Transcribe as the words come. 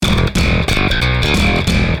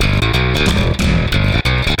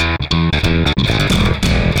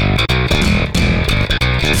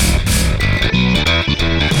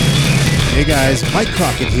guys, Mike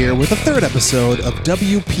Crockett here with the third episode of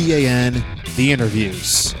WPAN The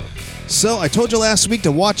Interviews. So I told you last week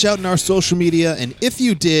to watch out in our social media, and if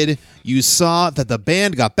you did, you saw that the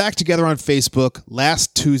band got back together on Facebook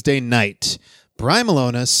last Tuesday night. Brian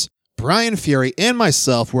Malonis, Brian Fury, and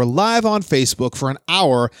myself were live on Facebook for an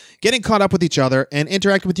hour, getting caught up with each other and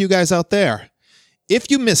interacting with you guys out there. If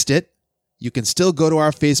you missed it, you can still go to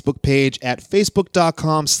our Facebook page at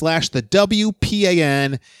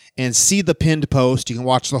facebook.com/the-WPAN and see the pinned post. You can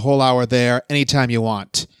watch the whole hour there anytime you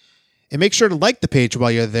want. And make sure to like the page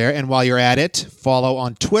while you're there, and while you're at it, follow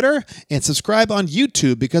on Twitter and subscribe on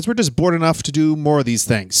YouTube because we're just bored enough to do more of these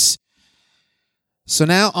things. So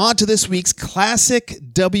now on to this week's classic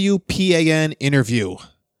WPAN interview.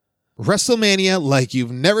 WrestleMania, like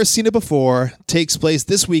you've never seen it before, takes place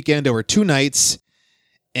this weekend over 2 nights.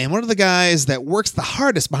 And one of the guys that works the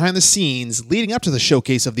hardest behind the scenes leading up to the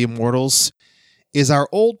showcase of the Immortals is our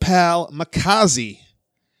old pal, Mikaze.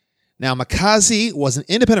 Now, Mikaze was an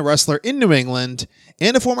independent wrestler in New England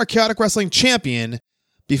and a former Chaotic Wrestling champion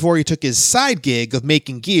before he took his side gig of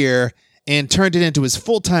making gear and turned it into his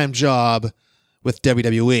full-time job with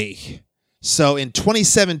WWE. So in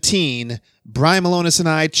 2017, Brian Malonis and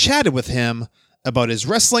I chatted with him about his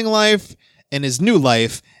wrestling life and his new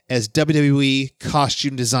life as WWE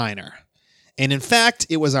costume designer. And in fact,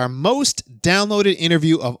 it was our most downloaded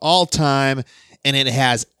interview of all time, and it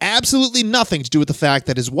has absolutely nothing to do with the fact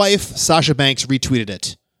that his wife, Sasha Banks, retweeted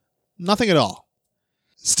it. Nothing at all.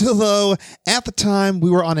 Still though, at the time, we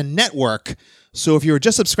were on a network, so if you were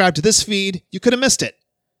just subscribed to this feed, you could have missed it.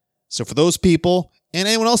 So for those people, and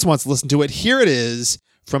anyone else who wants to listen to it, here it is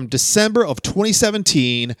from December of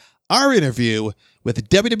 2017, our interview with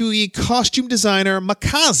WWE costume designer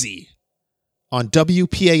Mikaze on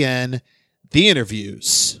WPAN The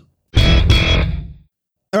Interviews.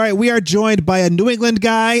 All right, we are joined by a New England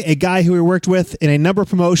guy, a guy who we worked with in a number of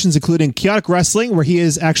promotions, including Chaotic Wrestling, where he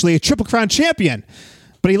is actually a Triple Crown champion.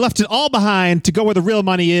 But he left it all behind to go where the real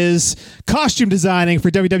money is, costume designing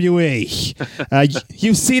for WWE.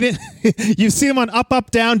 You've seen it. You've seen him on Up,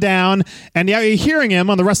 Up, Down, Down, and now you're hearing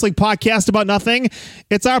him on the Wrestling Podcast About Nothing.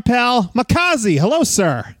 It's our pal, Mikaze. Hello,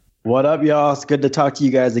 sir. What up, y'all? It's good to talk to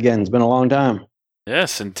you guys again. It's been a long time.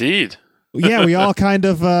 Yes, indeed. Yeah, we all kind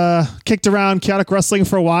of kicked around Chaotic Wrestling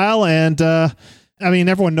for a while, and I mean,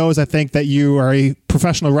 everyone knows, I think, that you are a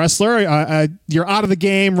professional wrestler. You're out of the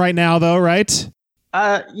game right now, though, right?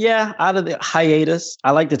 Yeah, out of the hiatus.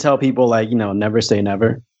 I like to tell people, like, never say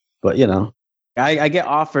never. But, I get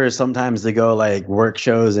offers sometimes to go, like, work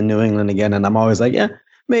shows in New England again, and I'm always like, yeah,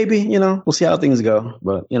 maybe, we'll see how things go.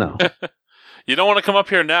 But, You don't want to come up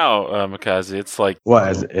here now, Mikaze. It's like...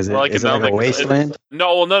 What? Is it like a wasteland?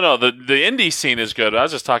 No. The indie scene is good. I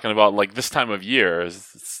was just talking about, like, this time of year.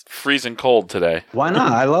 It's freezing cold today. Why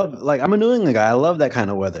not? I'm a New England guy. I love that kind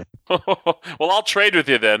of weather. Well, I'll trade with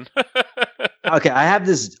you then. Okay, I have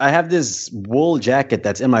this wool jacket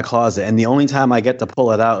that's in my closet, and the only time I get to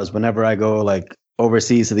pull it out is whenever I go, like,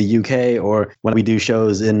 overseas to the UK or when we do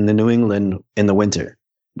shows in the New England in the winter.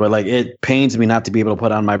 But, like, it pains me not to be able to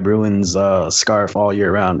put on my Bruins scarf all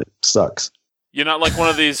year round. It sucks. You're not like one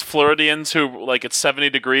of these Floridians who, like, it's 70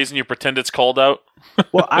 degrees and you pretend it's cold out?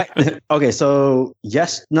 Well, okay, so, I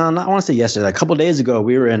want to say yesterday. A couple days ago,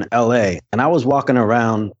 we were in LA, and I was walking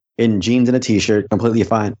around in jeans and a t-shirt, completely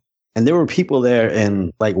fine. And there were people there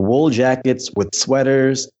in, like, wool jackets with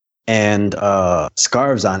sweaters and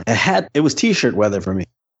scarves on. It was t-shirt weather for me,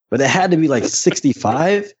 but it had to be, like,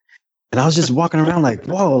 65. And I was just walking around like,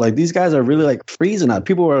 whoa, like these guys are really like freezing out.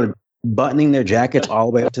 People were like, buttoning their jackets all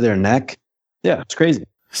the way up to their neck. Yeah, it's crazy.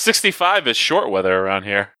 65 is short weather around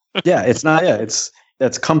here. Yeah, it's not. Yeah,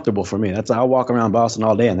 that's comfortable for me. I'll walk around Boston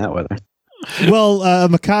all day in that weather. Well,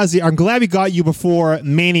 Mikaze, I'm glad we got you before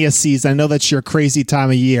Mania season. I know that's your crazy time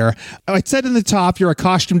of year. I said in the top, you're a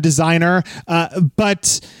costume designer,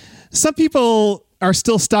 but some people are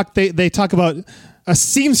still stuck. They talk about a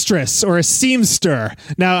seamstress or a seamster.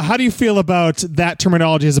 Now, how do you feel about that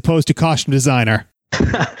terminology as opposed to costume designer?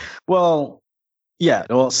 Well, yeah.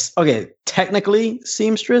 Well, okay. Technically,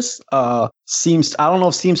 seamstress. I don't know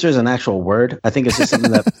if seamster is an actual word. I think it's just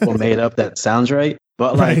something that people made up that sounds right.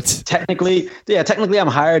 But like, right. technically, I'm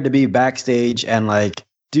hired to be backstage and like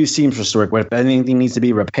do seamstress work. If anything needs to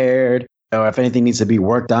be repaired, or if anything needs to be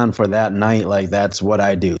worked on for that night, like that's what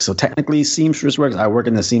I do. So technically seamstress works. I work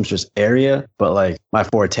in the seamstress area, but like my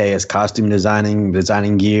forte is costume designing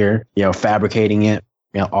gear, fabricating it,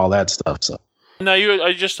 all that stuff. So now are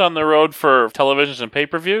you just on the road for televisions and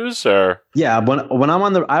pay-per-views, or? Yeah, when I'm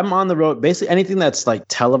on the road, basically anything that's like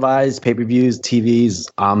televised, pay-per-views, TVs,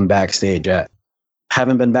 I'm backstage at.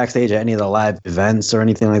 haven't been backstage at any of the live events or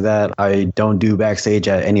anything like that. I don't do backstage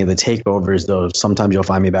at any of the takeovers, though. Sometimes you'll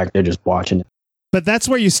find me back there just watching. But that's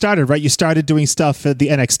where you started, right? You started doing stuff at the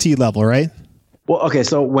NXT level, right? Well, okay.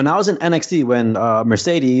 So when I was in NXT, when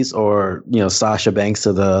Mercedes, or Sasha Banks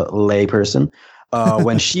to the lay person,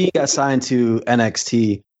 when she got signed to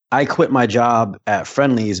NXT, I quit my job at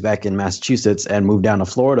Friendly's back in Massachusetts and moved down to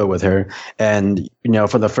Florida with her. And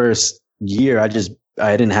for the first year, I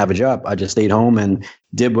didn't have a job. I just stayed home and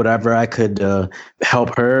did whatever I could to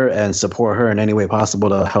help her and support her in any way possible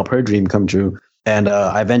to help her dream come true. And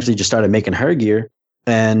I eventually just started making her gear.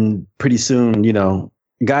 And pretty soon,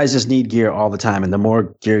 guys just need gear all the time. And the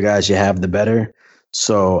more gear guys you have, the better.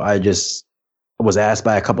 So I just was asked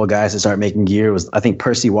by a couple of guys to start making gear. It was, I think,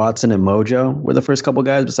 Percy Watson and Mojo were the first couple of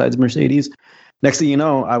guys besides Mercedes. Next thing you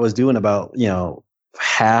know, I was doing about,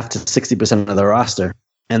 half to 60% of the roster.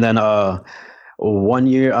 And then one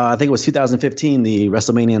year, I think it was 2015, the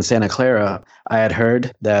WrestleMania in Santa Clara, I had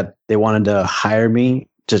heard that they wanted to hire me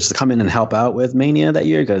just to come in and help out with Mania that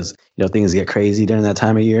year because, things get crazy during that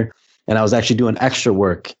time of year. And I was actually doing extra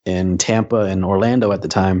work in Tampa and Orlando at the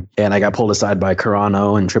time. And I got pulled aside by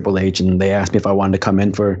Carano and Triple H, and they asked me if I wanted to come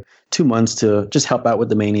in for 2 months to just help out with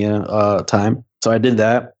the Mania time. So I did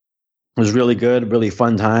that. It was really good, really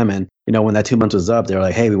fun time. And, when that 2 months was up, they were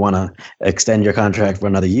like, hey, we want to extend your contract for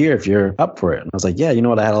another year if you're up for it. And I was like, yeah, you know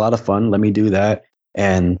what? I had a lot of fun. Let me do that.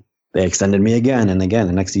 And they extended me again and again.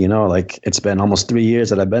 And next thing you know, it's been almost 3 years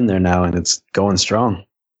that I've been there now, and it's going strong.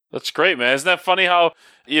 That's great, man. Isn't that funny how,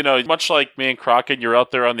 much like me and Crockett, you're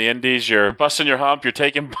out there on the indies, you're busting your hump, you're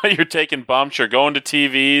taking bumps, you're going to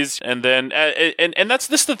TVs, and then and this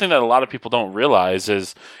is the thing that a lot of people don't realize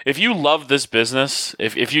is if you love this business,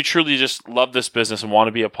 if you truly just love this business and want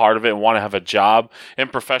to be a part of it and want to have a job in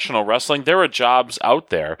professional wrestling, there are jobs out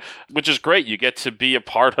there, which is great. You get to be a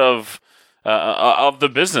part of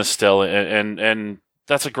the business still, and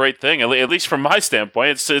that's a great thing. At least from my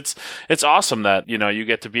standpoint, it's awesome that you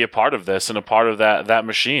get to be a part of this and a part of that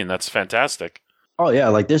machine. That's fantastic. Oh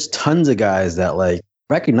yeah, there's tons of guys that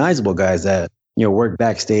recognizable guys that work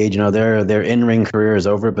backstage. Their in-ring career is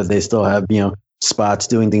over, but they still have spots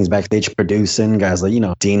doing things backstage, producing. Guys like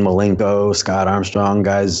Dean Malenko, Scott Armstrong,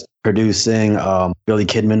 guys producing. Billy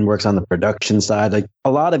Kidman works on the production side.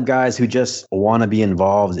 A lot of guys who just want to be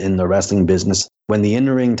involved in the wrestling business. When the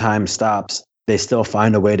in-ring time stops, they still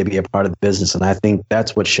find a way to be a part of the business. And I think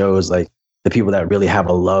that's what shows the people that really have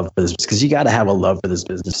a love for this, because you got to have a love for this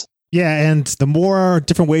business. Yeah. And the more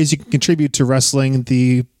different ways you can contribute to wrestling,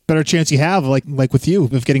 the better chance you have, like with you,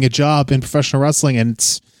 of getting a job in professional wrestling. And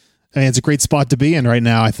it's a great spot to be in right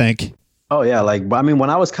now, I think. Oh yeah. When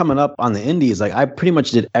I was coming up on the indies, I pretty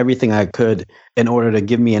much did everything I could in order to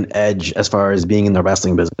give me an edge as far as being in the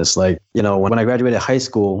wrestling business. When I graduated high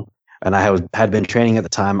school, and I had been training at the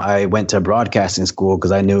time, I went to broadcasting school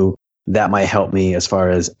because I knew that might help me as far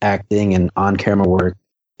as acting and on-camera work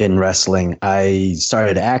in wrestling. I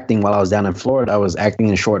started acting while I was down in Florida. I was acting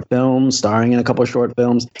in short films, starring in a couple of short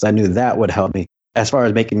films, because I knew that would help me. As far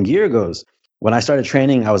as making gear goes, when I started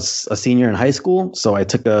training, I was a senior in high school, so I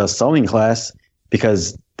took a sewing class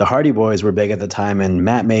because the Hardy Boys were big at the time, and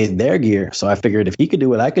Matt made their gear. So I figured if he could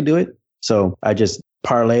do it, I could do it. So I just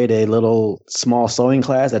parlayed a little small sewing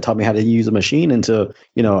class that taught me how to use a machine into,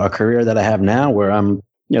 a career that I have now where I'm,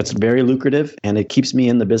 it's very lucrative and it keeps me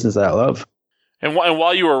in the business that I love. And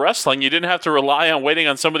while you were wrestling, you didn't have to rely on waiting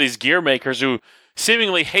on some of these gear makers who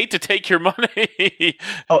seemingly hate to take your money.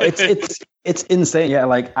 Oh, it's insane. Yeah.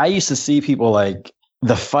 I used to see people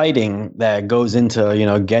the fighting that goes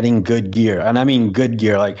into, getting good gear. And I mean, good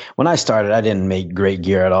gear. When I started, I didn't make great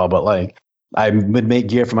gear at all, but I would make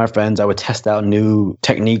gear for my friends. I would test out new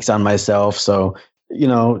techniques on myself. So,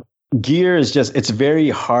 gear is it's very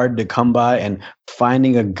hard to come by, and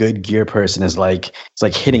finding a good gear person is it's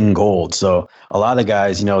like hitting gold. So a lot of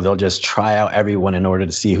guys, they'll just try out everyone in order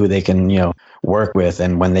to see who they can, work with.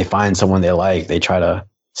 And when they find someone they like, they try to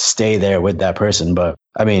stay there with that person. But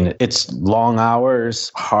I mean, it's long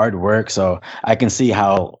hours, hard work. So I can see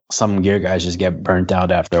how some gear guys just get burnt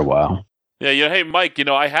out after a while. Yeah, hey, Mike,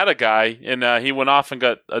 I had a guy, and he went off and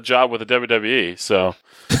got a job with the WWE, so.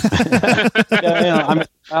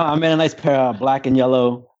 I'm in a nice pair of black and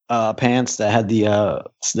yellow pants that had the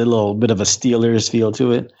little bit of a Steelers feel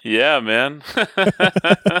to it. Yeah, man.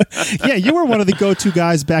 Yeah, you were one of the go-to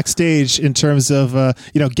guys backstage in terms of,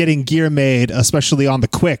 getting gear made, especially on the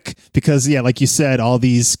quick, because, yeah, like you said, all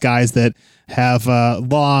these guys that have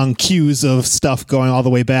long queues of stuff going all the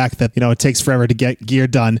way back that, it takes forever to get gear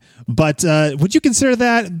done. But would you consider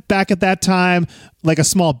that back at that time like a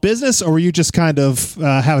small business, or were you just kind of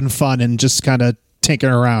having fun and just kind of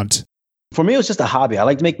tinkering around? for me, it was just a hobby. I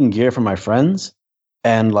liked making gear for my friends.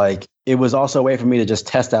 And like, it was also a way for me to just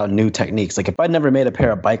test out new techniques. Like if I'd never made a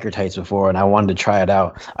pair of biker tights before and I wanted to try it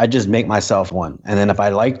out, I'd just make myself one. And then if I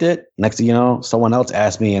liked it, next thing you know, someone else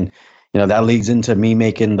asked me, and that leads into me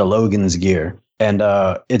making the Logan's gear. And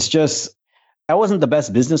it's just, I wasn't the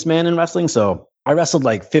best businessman in wrestling. So I wrestled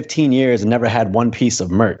like 15 years and never had one piece of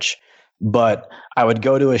merch. But I would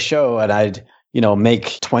go to a show and I'd, make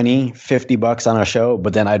 $20-$50 on a show,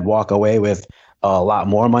 but then I'd walk away with a lot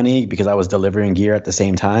more money because I was delivering gear at the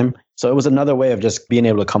same time. So it was another way of just being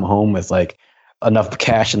able to come home with like enough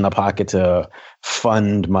cash in the pocket to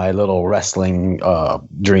fund my little wrestling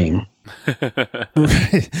dream.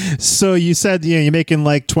 Right. So you said you're making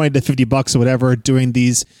like $20 to $50 or whatever doing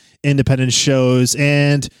these independent shows.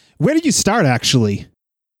 And where did you start actually?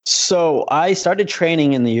 So I started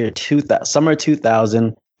training in the year summer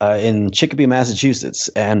 2000 in Chicopee, Massachusetts.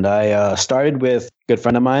 And I started with a good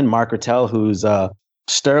friend of mine, Mark Rattel, who's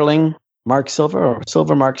Sterling Mark Silver or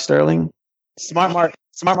Silver Mark Sterling. Smart Mark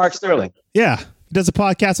Sterling. Yeah. He does a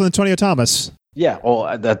podcast with Antonio Thomas. Yeah.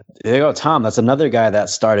 Well, there you go, Tom. That's another guy that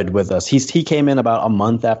started with us. He came in about a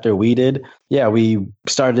month after we did. Yeah, we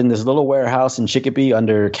started in this little warehouse in Chicopee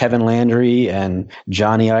under Kevin Landry and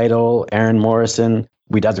Johnny Idol, Aaron Morrison.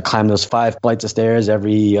 We'd have to climb those 5 flights of stairs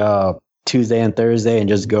every Tuesday and Thursday and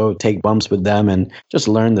just go take bumps with them and just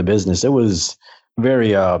learn the business. It was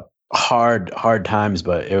very hard times,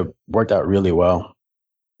 but it worked out really well.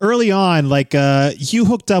 Early on, you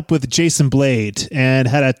hooked up with Jason Blade and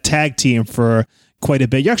had a tag team for quite a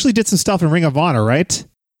bit. You actually did some stuff in Ring of Honor, right?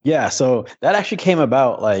 Yeah, so that actually came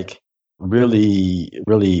about like really,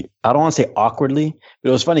 really, I don't want to say awkwardly, but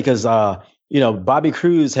it was funny because Bobby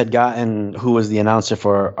Cruz who was the announcer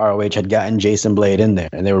for ROH, had gotten Jason Blade in there,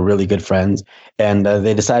 and they were really good friends. And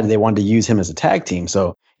they decided they wanted to use him as a tag team.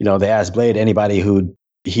 So, they asked Blade anybody who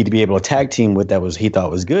he'd be able to tag team with that he thought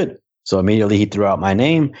was good. So immediately he threw out my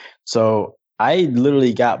name. So I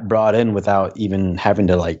literally got brought in without even having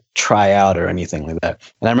to like try out or anything like that.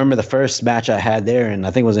 And I remember the first match I had there, and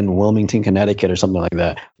I think it was in Wilmington, Connecticut or something like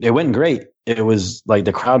that. It went great. It was like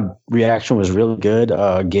the crowd reaction was really good.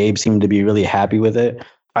 Gabe seemed to be really happy with it.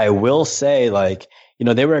 I will say,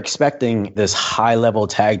 they were expecting this high level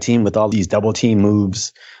tag team with all these double team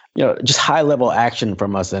moves, just high level action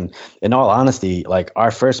from us. And in all honesty, like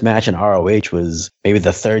our first match in ROH was maybe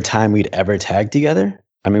the third time we'd ever tagged together.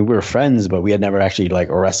 I mean, we were friends, but we had never actually like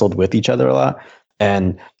wrestled with each other a lot.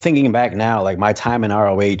 And thinking back now, like my time in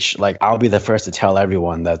ROH, like I'll be the first to tell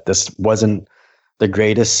everyone that this wasn't the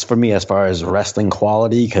greatest for me as far as wrestling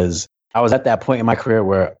quality, because I was at that point in my career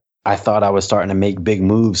where I thought I was starting to make big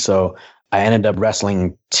moves. So I ended up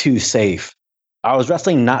wrestling too safe. I was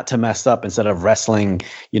wrestling not to mess up instead of wrestling,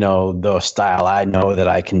 the style I know that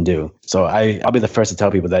I can do. So I'll be the first to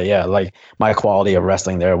tell people that, yeah, like my quality of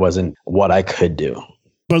wrestling there wasn't what I could do.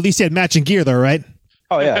 But at least you had matching gear though, right?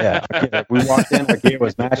 Oh, yeah. We walked in, our gear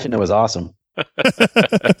was matching. It was awesome.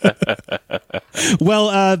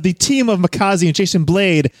 Well, the team of Mikaze and Jason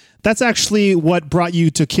Blade, that's actually what brought you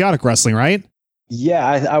to Chaotic Wrestling, right?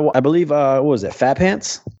 Yeah, I believe, what was it, Fat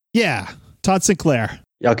Pants? Yeah, Todd Sinclair.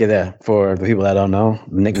 Okay, there, for the people that don't know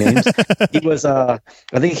nicknames. He was, I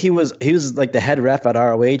think he was like the head ref at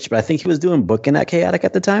ROH, but I think he was doing booking at Chaotic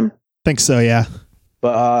at the time. Think so, yeah.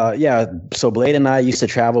 But so Blade and I used to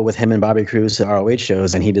travel with him and Bobby Cruz to ROH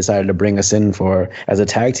shows, and he decided to bring us in as a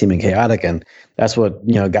tag team in Chaotic, and that's what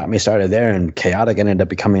got me started there. And Chaotic ended up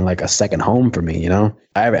becoming like a second home for me.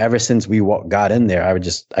 Ever since we got in there,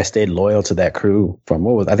 I stayed loyal to that crew from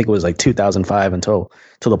I think it was like 2005 until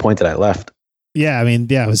the point that I left. Yeah, I mean,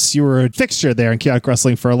 you were a fixture there in Chaotic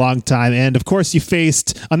Wrestling for a long time. And of course, you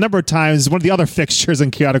faced a number of times one of the other fixtures in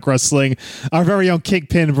Chaotic Wrestling, our very own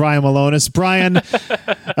Kingpin, Brian Malonis. Brian,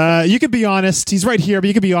 you can be honest. He's right here, but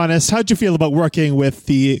you can be honest. How'd you feel about working with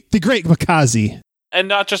the great Mikaze? And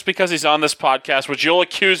not just because he's on this podcast, which you'll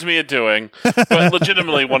accuse me of doing, but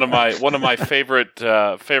legitimately one of my favorite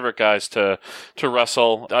guys to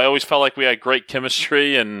wrestle. I always felt like we had great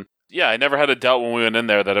chemistry, and yeah, I never had a doubt when we went in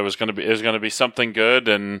there that it was going to be something good,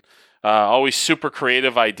 and always super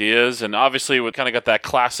creative ideas. And obviously, we kind of got that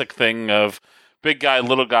classic thing of big guy,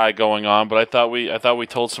 little guy going on. But I thought we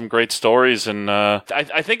told some great stories, and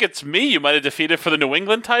I think it's me you might have defeated for the New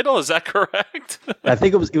England title. Is that correct? I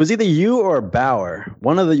think it was either you or Bauer.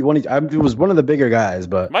 It was one of the bigger guys,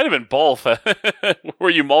 but might have been both. Were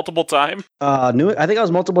you multiple time? I think I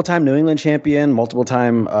was multiple time New England champion, multiple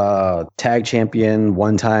time tag champion,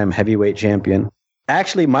 one time heavyweight champion.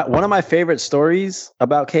 Actually, one of my favorite stories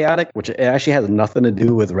about Chaotic, which actually has nothing to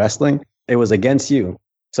do with wrestling, it was against you.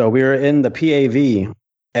 So we were in the PAV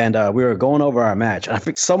and we were going over our match. I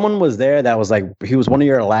think someone was there that was like, he was one of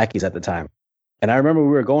your lackeys at the time. And I remember we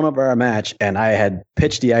were going over our match, and I had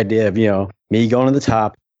pitched the idea of, me going to the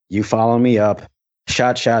top, you follow me up,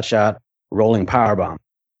 shot, rolling powerbomb.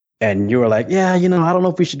 And you were like, yeah, I don't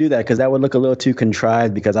know if we should do that because that would look a little too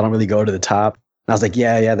contrived because I don't really go to the top. And I was like,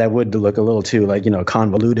 yeah, that would look a little too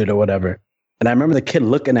convoluted or whatever. And I remember the kid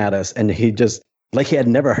looking at us, and he just, like he had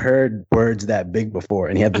never heard words that big before.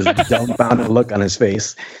 And he had this dumbfounded look on his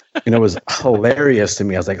face. And it was hilarious to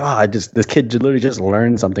me. I was like, this kid literally just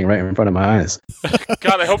learned something right in front of my eyes.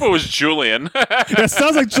 God, I hope it was Julian. That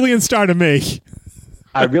sounds like Julian Starr to me.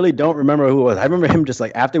 I really don't remember who it was. I remember him just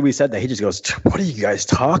like, after we said that, he just goes, what are you guys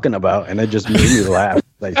talking about? And it just made me laugh.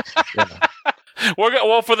 Like, yeah.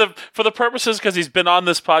 Well, for the purposes, because he's been on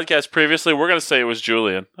this podcast previously, we're going to say it was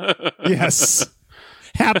Julian. Yes.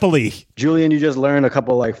 Happily. Julian, you just learned a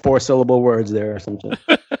couple 4-syllable words there or something.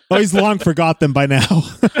 Oh, he's long forgot them by now.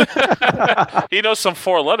 He knows some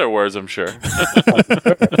 4-letter words, I'm sure.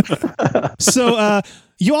 So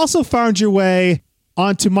you also found your way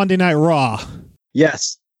onto Monday Night Raw.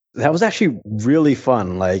 Yes. That was actually really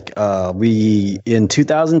fun. In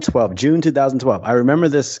 2012, June 2012, I remember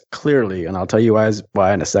this clearly, and I'll tell you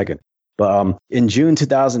why in a second. But in June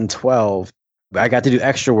 2012, I got to do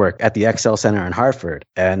extra work at the XL Center in Hartford.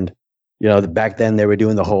 And, back then they were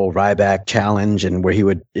doing the whole Ryback challenge, and where he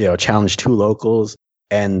would, challenge 2 locals.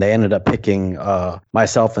 And they ended up picking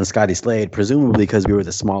myself and Scotty Slade, presumably because we were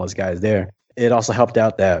the smallest guys there. It also helped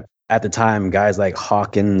out that at the time, guys like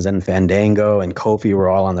Hawkins and Fandango and Kofi were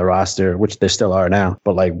all on the roster, which they still are now.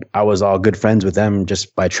 But I was all good friends with them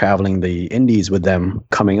just by traveling the indies with them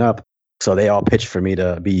coming up. So they all pitched for me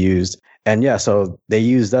to be used. And yeah, so they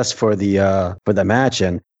used us for the match.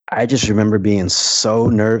 And I just remember being so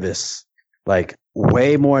nervous,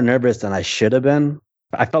 way more nervous than I should have been.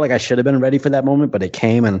 I felt like I should have been ready for that moment, but it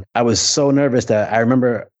came, and I was so nervous that I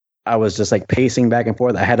remember I was just pacing back and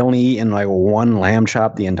forth. I had only eaten 1 lamb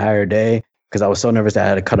chop the entire day because I was so nervous that I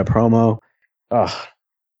had to cut a promo.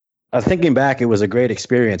 Thinking back, it was a great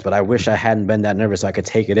experience, but I wish I hadn't been that nervous so I could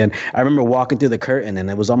take it in. I remember walking through the curtain, and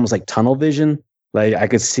it was almost like tunnel vision. I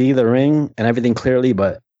could see the ring and everything clearly,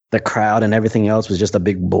 but the crowd and everything else was just a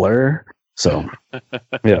big blur. So,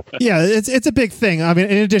 yeah. Yeah, it's a big thing. I mean,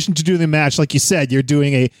 in addition to doing the match, like you said, you're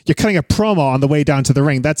cutting a promo on the way down to the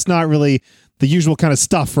ring. That's not really the usual kind of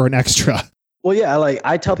stuff for an extra. Well, yeah,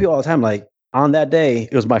 I tell people all the time, on that day,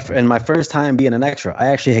 it was my first time being an extra. I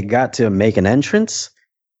actually had got to make an entrance,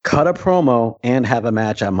 cut a promo, and have a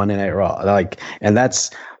match on Monday Night Raw. And that's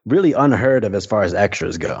really unheard of as far as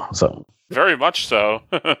extras go. So very much so.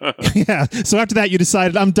 Yeah. So after that, you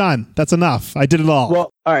decided, I'm done. That's enough. I did it all.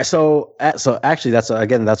 Well, all right. So actually, that's what I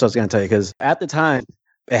was going to tell you, because at the time,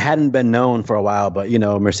 it hadn't been known for a while, but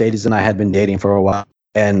Mercedes and I had been dating for a while.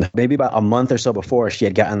 And maybe about a month or so before, she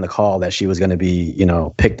had gotten the call that she was going to be,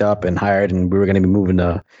 picked up and hired, and we were going to be moving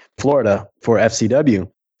to Florida for FCW.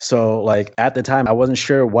 So at the time, I wasn't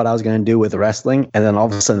sure what I was going to do with wrestling. And then all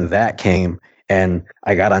of a sudden that came, and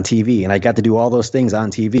I got on TV, and I got to do all those things on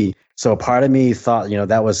TV. So part of me thought,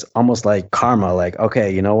 that was almost like karma. Okay,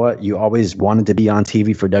 you know what? You always wanted to be on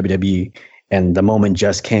TV for WWE, and the moment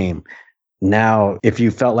just came. Now, if you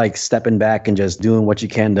felt like stepping back and just doing what you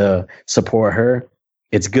can to support her,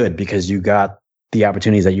 it's good because you got the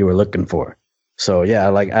opportunities that you were looking for. So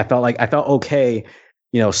yeah, I felt okay,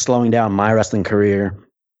 slowing down my wrestling career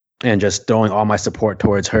and just throwing all my support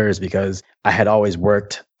towards hers, because I had always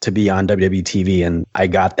worked to be on WWE TV, and I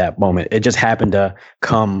got that moment. It just happened to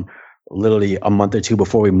come literally a month or 2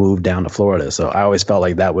 before we moved down to Florida. So I always felt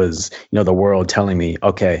like that was, the world telling me,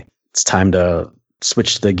 okay, it's time to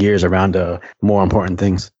switch the gears around to more important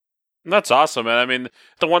things. That's awesome, man. I mean,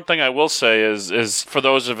 the one thing I will say is for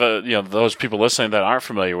those of those people listening that aren't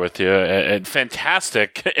familiar with you, a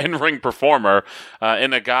fantastic in-ring performer,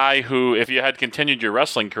 and a guy who, if you had continued your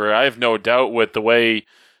wrestling career, I have no doubt with the way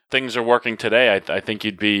things are working today, I think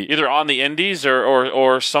you'd be either on the indies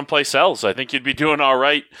or someplace else. I think you'd be doing all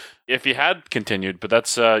right if you had continued. But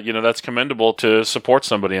that's that's commendable to support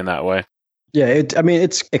somebody in that way. Yeah,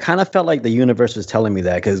 it kind of felt like the universe was telling me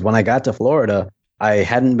that, because when I got to Florida, I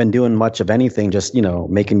hadn't been doing much of anything, just,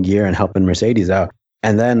 making gear and helping Mercedes out.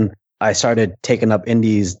 And then I started taking up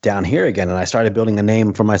indies down here again, and I started building a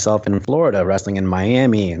name for myself in Florida, wrestling in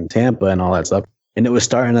Miami and Tampa and all that stuff. And it was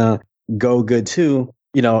starting to go good too,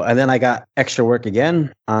 and then I got extra work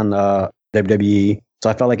again on WWE. So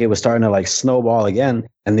I felt like it was starting to snowball again.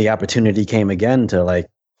 And the opportunity came again to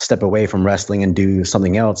step away from wrestling and do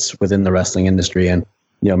something else within the wrestling industry. And,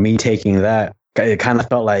 me taking that, it kind of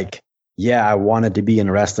felt like, yeah, I wanted to be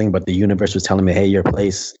in wrestling, but the universe was telling me, hey, your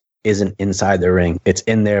place isn't inside the ring. It's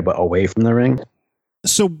in there, but away from the ring.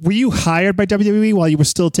 So were you hired by WWE while you were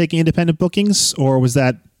still taking independent bookings, or was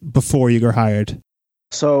that before you got hired?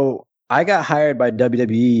 So I got hired by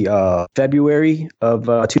WWE February of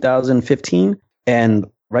 2015. And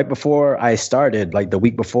right before I started, like the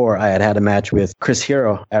week before, I had a match with Chris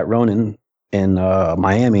Hero at Ronin in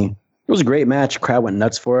Miami. It was a great match. Crowd went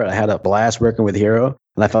nuts for it. I had a blast working with Hero.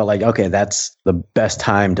 And I felt like, okay, that's the best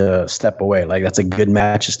time to step away. Like, that's a good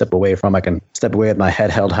match to step away from. I can step away with my head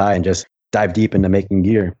held high and just dive deep into making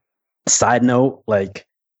gear. Side note, like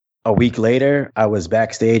a week later, I was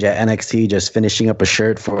backstage at NXT just finishing up a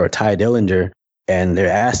shirt for Ty Dillinger. And they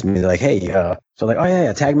asked me, like, hey, so like, oh, yeah,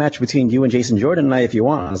 a tag match between you and Jason Jordan tonight if you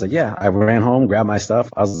want. I was like, yeah. I ran home, grabbed my stuff.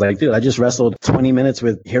 I was like, dude, I just wrestled 20 minutes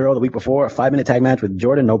with Hero the week before, a 5-minute tag match with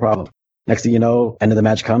Jordan, no problem. Next thing you know, end of the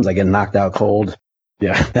match comes, I get knocked out cold.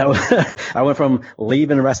 Yeah, that was. I went from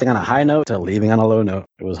leaving wrestling on a high note to leaving on a low note.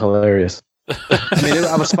 It was hilarious. I mean,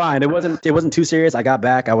 I was fine. It wasn't too serious. I got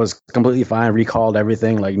back. I was completely fine. Recalled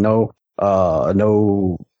everything. Like no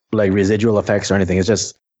like residual effects or anything. It's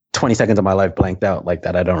just 20 seconds of my life blanked out like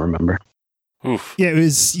that. I don't remember. Oof. Yeah, it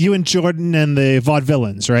was you and Jordan and the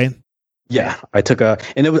Vaudevillains, right? Yeah, I took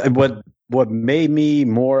and it was what made me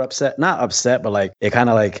more upset. Not upset, but like it kind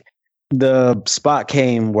of like. The spot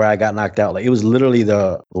came where I got knocked out. Like it was literally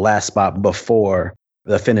the last spot before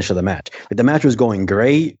the finish of the match. Like the match was going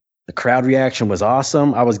great. The crowd reaction was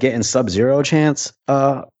awesome. I was getting Sub-Zero chants.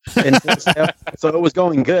 So it was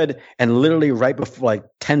going good. And literally right before, like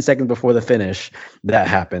 10 seconds before the finish, that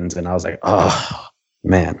happens. And I was like, oh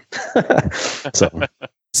man. So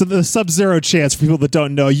the Sub-Zero chants, for people that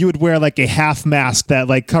don't know, you would wear like a half mask that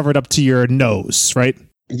like covered up to your nose, right?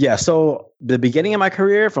 Yeah, so the beginning of my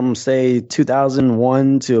career, from say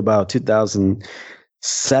 2001 to about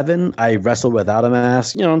 2007, I wrestled without a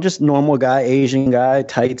mask. You know, just normal guy, Asian guy,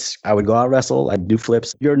 tights. I would go out wrestle. I'd do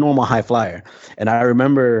flips. You're a normal high flyer. And I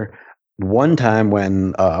remember one time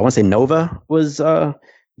when I want to say Nova was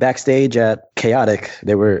backstage at Chaotic.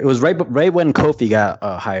 It was right when Kofi got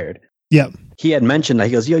hired. Yeah. He had mentioned that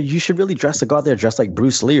he goes, yo, you should really go out there dressed like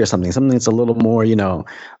Bruce Lee or something that's a little more, you know,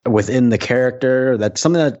 within the character, that's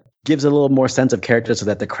something that gives a little more sense of character so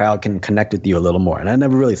that the crowd can connect with you a little more. And I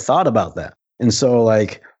never really thought about that. And so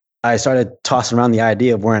like I started tossing around the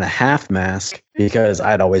idea of wearing a half mask because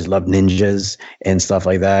I'd always loved ninjas and stuff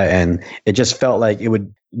like that. And it just felt like it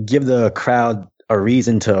would give the crowd a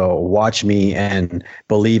reason to watch me and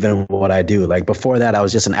believe in what I do. Like before that, I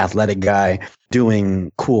was just an athletic guy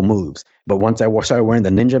doing cool moves. But once I started wearing the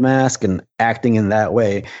ninja mask and acting in that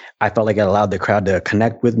way, I felt like it allowed the crowd to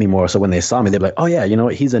connect with me more. So when they saw me, they'd be like, oh yeah, you know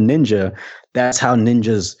what? He's a ninja. That's how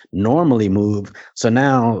ninjas normally move. So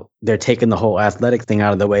now they're taking the whole athletic thing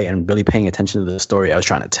out of the way and really paying attention to the story I was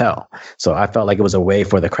trying to tell. So I felt like it was a way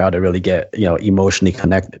for the crowd to really get, you know, emotionally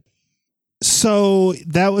connected. So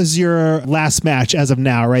that was your last match as of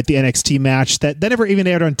now, right? The NXT match that never even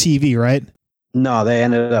aired on TV, right? No, they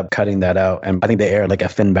ended up cutting that out. And I think they aired like a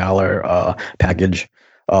Finn Balor package.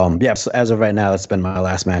 Yeah, so as of right now, that's been my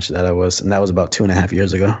last match and that was about 2.5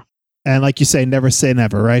 years ago. And like you say never,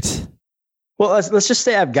 right? Well, let's just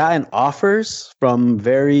say I've gotten offers from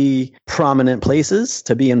very prominent places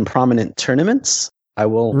to be in prominent tournaments. I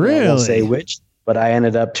won't say which, but I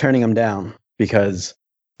ended up turning them down because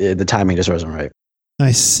the timing just wasn't right.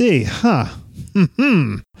 I see. Huh.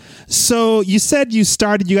 So you said you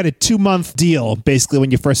got a 2-month deal basically when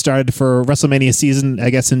you first started for WrestleMania season, I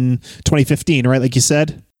guess in 2015, right? Like you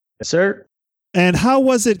said? Yes, sir. And how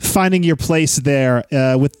was it finding your place there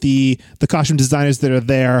with the costume designers that are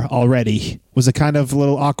there already? Was it kind of a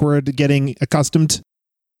little awkward getting accustomed?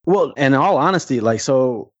 Well, in all honesty, like,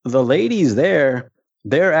 so the ladies there,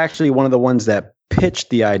 they're actually one of the ones that pitched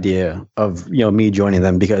the idea of, you know, me joining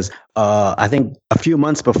them because I think a few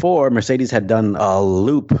months before Mercedes had done a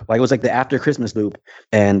loop, like it was like the after Christmas loop,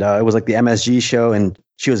 and it was like the MSG show, and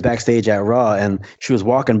she was backstage at Raw, and she was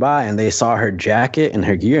walking by, and they saw her jacket and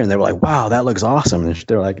her gear, and they were like, "Wow, that looks awesome!" And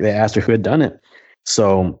they asked her who had done it,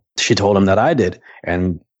 so she told them that I did,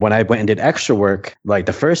 and when I went and did extra work, like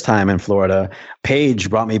the first time in Florida, Paige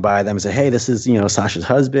brought me by them and said, hey, this is, you know, Sasha's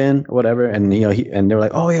husband or whatever. And, you know, and they were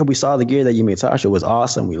like, oh yeah, we saw the gear that you made Sasha. It was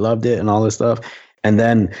awesome. We loved it and all this stuff. And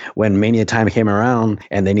then when Mania time came around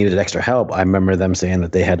and they needed extra help, I remember them saying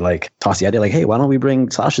that they had like tossed the idea like, hey, why don't we bring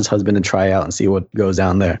Sasha's husband and try out and see what goes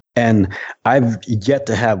down there? And I've yet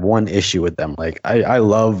to have one issue with them. Like I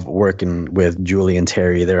love working with Julie and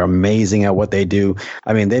Terry. They're amazing at what they do.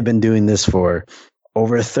 I mean, they've been doing this for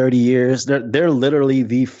over 30 years. They're literally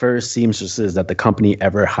the first seamstresses that the company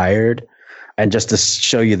ever hired. And just to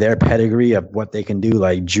show you their pedigree of what they can do,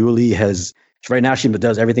 like Julie has Right now, she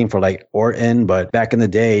does everything for like Orton, but back in the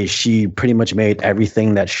day, she pretty much made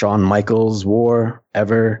everything that Shawn Michaels wore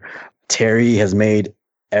ever. Terry has made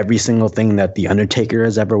every single thing that The Undertaker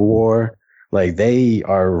has ever wore. Like, they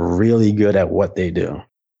are really good at what they do.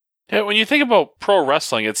 Yeah, when you think about pro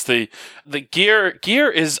wrestling, it's the gear. Gear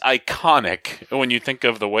is iconic when you think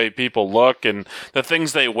of the way people look and the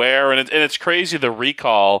things they wear, and it's crazy the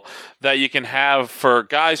recall that you can have for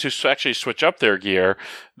guys who actually switch up their gear.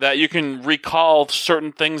 That you can recall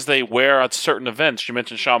certain things they wear at certain events. You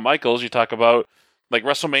mentioned Shawn Michaels. You talk about like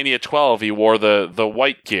WrestleMania 12, he wore the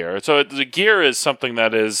white gear. So the gear is something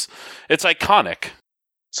that it's iconic.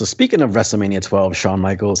 So speaking of WrestleMania 12, Shawn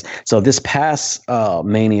Michaels, so this past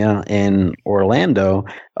Mania in Orlando,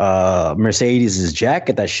 Mercedes'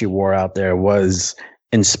 jacket that she wore out there was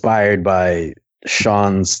inspired by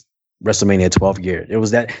Shawn's WrestleMania 12 gear. It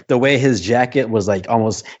was that the way his jacket was like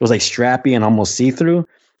almost, it was like strappy and almost see-through.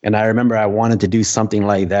 And I remember I wanted to do something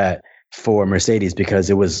like that for Mercedes because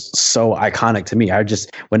it was so iconic to me.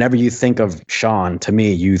 Whenever you think of Shawn, to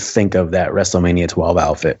me, you think of that WrestleMania 12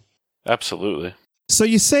 outfit. Absolutely. So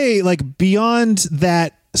you say, like, beyond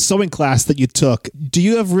that sewing class that you took, do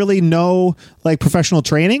you have really no like professional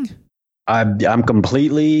training? I'm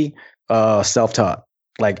completely self-taught.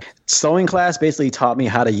 Like, sewing class basically taught me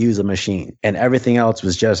how to use a machine, and everything else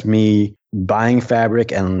was just me buying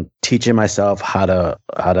fabric and teaching myself how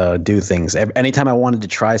to do things. Anytime I wanted to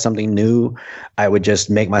try something new, I would just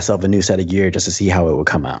make myself a new set of gear just to see how it would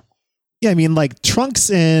come out. Yeah, I mean, like,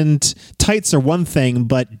 trunks and tights are one thing,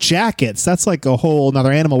 but jackets, that's like a whole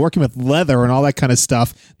nother animal. Working with leather and all that kind of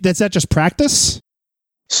stuff. Is that just practice?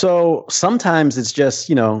 So sometimes it's just,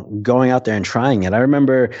 going out there and trying it. I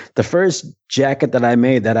remember the first jacket that I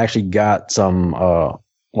made that actually got some,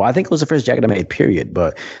 I think it was the first jacket I made, period,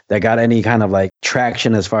 but that got any kind of like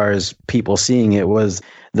traction as far as people seeing it was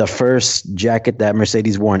the first jacket that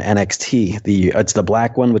Mercedes wore in NXT. It's the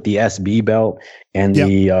black one with the SB belt and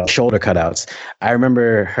the shoulder cutouts. I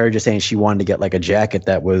remember her just saying she wanted to get like a jacket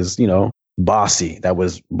that was, bossy, that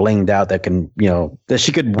was blinged out, that can, that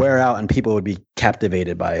she could wear out and people would be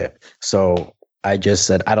captivated by it. So I just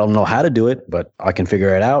said, I don't know how to do it, but I can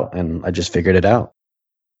figure it out. And I just figured it out.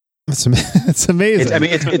 It's amazing.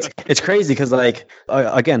 It's crazy because like,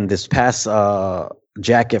 again, this past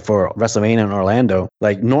jacket for WrestleMania in Orlando,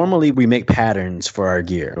 like normally we make patterns for our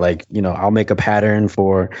gear. Like, I'll make a pattern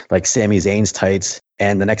for like Sami Zayn's tights.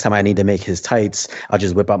 And the next time I need to make his tights, I'll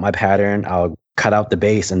just whip out my pattern. I'll cut out the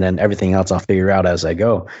base and then everything else I'll figure out as I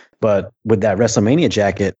go. But with that WrestleMania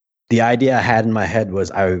jacket, the idea I had in my head was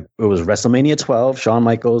it was WrestleMania 12, Shawn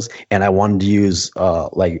Michaels, and I wanted to use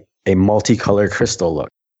like a multicolor crystal look.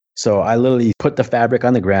 So I literally put the fabric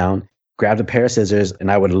on the ground, grabbed a pair of scissors,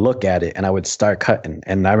 and I would look at it and I would start cutting.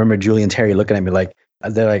 And I remember Julie and Terry looking at me like,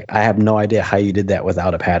 they're like, I have no idea how you did that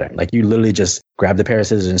without a pattern. Like, you literally just grabbed a pair of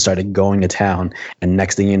scissors and started going to town. And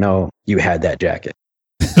next thing you know, you had that jacket.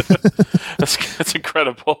 That's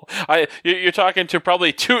incredible. You're talking to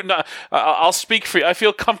probably two. I'll speak for you. I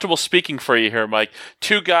feel comfortable speaking for you here, Mike.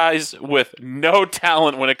 Two guys with no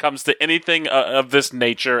talent when it comes to anything of this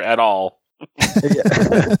nature at all.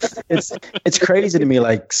 It's crazy to me.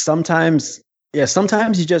 Like sometimes you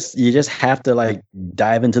just have to like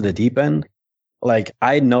dive into the deep end. Like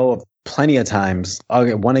I know of plenty of times.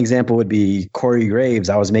 One example would be Corey Graves.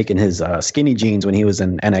 I was making his skinny jeans when he was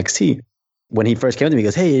in NXT. When he first came to me, he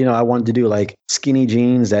goes, "Hey, I wanted to do like skinny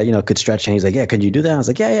jeans that could stretch." And he's like, "Yeah, could you do that?" I was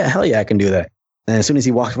like, "Yeah, hell yeah, I can do that." And as soon as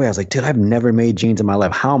he walked away, I was like, "Dude, I've never made jeans in my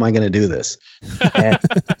life. How am I going to do this?"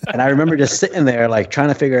 and I remember just sitting there, like trying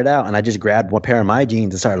to figure it out. And I just grabbed one pair of my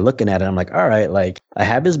jeans and started looking at it. I'm like, all right, like I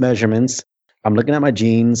have his measurements. I'm looking at my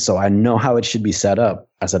jeans, so I know how it should be set up.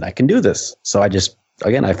 I said, I can do this. So I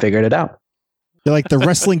figured it out. You're like the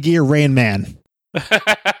wrestling gear Rain Man.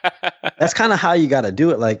 That's kind of how you got to do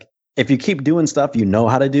it. Like, if you keep doing stuff you know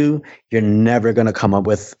how to do, you're never going to come up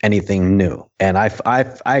with anything new. And I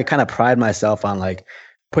kind of pride myself on like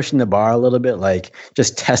pushing the bar a little bit, like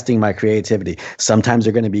just testing my creativity. Sometimes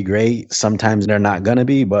they're going to be great. Sometimes they're not going to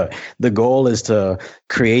be. But the goal is to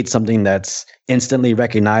create something that's instantly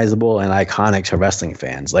recognizable and iconic to wrestling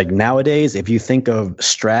fans. Like nowadays, if you think of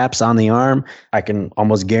straps on the arm, I can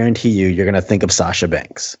almost guarantee you're going to think of Sasha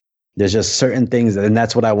Banks. There's just certain things, and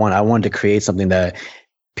that's what I want. I wanted to create something that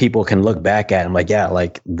people can look back at and like, yeah,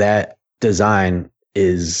 like that design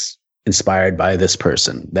is inspired by this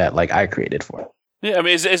person that like I created for it. Yeah, I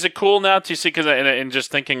mean, is it cool now to see, because in just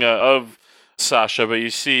thinking of Sasha, but you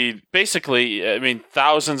see basically, I mean,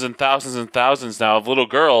 thousands and thousands and thousands now of little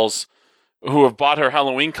girls who have bought her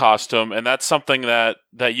Halloween costume, and that's something that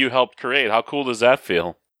you helped create. How cool does that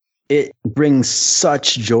feel? it brings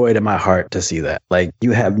such joy to my heart to see that. Like,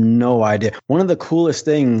 you have no idea. One of the coolest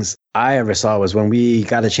things I ever saw was when we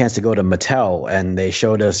got a chance to go to Mattel and they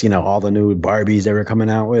showed us, all the new Barbies they were coming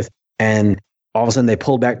out with. And all of a sudden they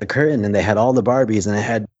pulled back the curtain and they had all the Barbies and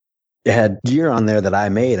it had gear on there that I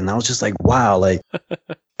made. And I was just like, wow, like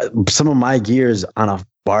some of my gears on a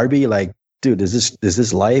Barbie, like, dude, is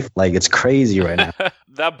this life? Like, it's crazy right now.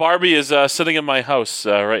 That Barbie is sitting in my house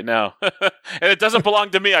right now. And it doesn't belong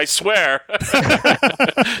to me, I swear.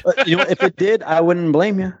 If it did, I wouldn't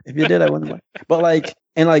blame you. If you did, I wouldn't blame you.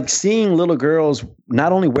 But seeing little girls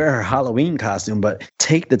not only wear her Halloween costume, but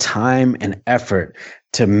take the time and effort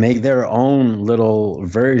to make their own little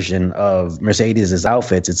version of Mercedes's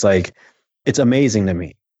outfits. It's amazing to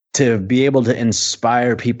me to be able to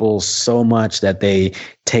inspire people so much that they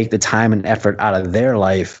take the time and effort out of their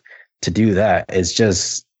life to do that.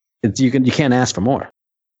 You can't ask for more.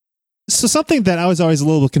 So something that I was always a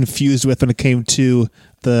little confused with when it came to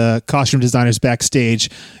the costume designers backstage,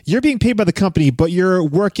 you're being paid by the company, but you're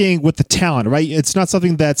working with the talent, right? It's not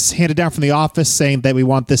something that's handed down from the office saying that we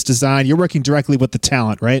want this design. You're working directly with the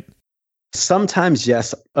talent, right? Sometimes,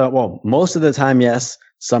 yes. Most of the time, yes.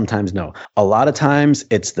 Sometimes no. A lot of times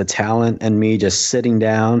it's the talent and me just sitting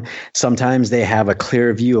down. Sometimes they have a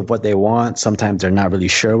clear view of what they want. Sometimes they're not really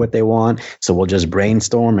sure what they want. So we'll just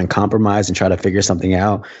brainstorm and compromise and try to figure something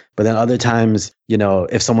out. But then other times,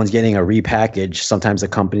 if someone's getting a repackage, sometimes the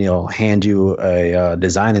company will hand you a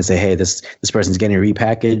design and say, hey, this person's getting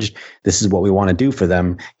repackaged. This is what we want to do for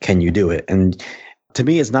them. Can you do it? And to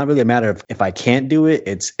me, it's not really a matter of if I can't do it,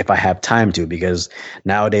 it's if I have time to, because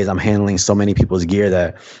nowadays I'm handling so many people's gear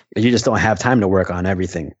that you just don't have time to work on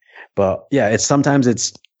everything. But yeah, sometimes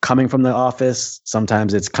it's coming from the office,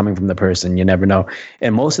 sometimes it's coming from the person. You never know.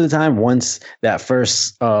 And most of the time, once that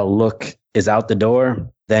first look is out the door,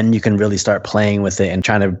 then you can really start playing with it and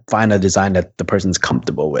trying to find a design that the person's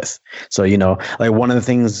comfortable with. So, like one of the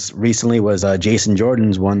things recently was Jason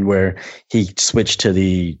Jordan's one where he switched to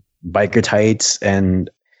the biker tights, and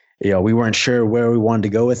we weren't sure where we wanted to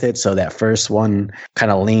go with it, so that first one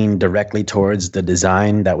kind of leaned directly towards the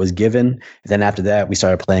design that was given. And then after that, we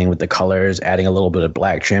started playing with the colors, adding a little bit of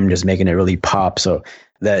black trim, just making it really pop so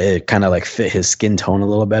that it kind of like fit his skin tone a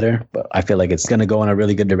little better. But I feel like it's going to go in a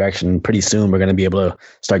really good direction. Pretty soon we're going to be able to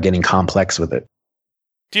start getting complex with it.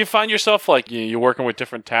 Do you find yourself like you're working with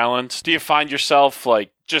different talents? Do you find yourself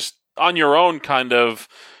like just on your own kind of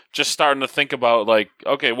just starting to think about like,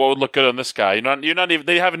 okay, what would look good on this guy? You're not even,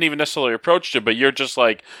 they haven't even necessarily approached it, but you're just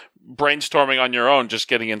like brainstorming on your own, just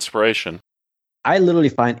getting inspiration. I literally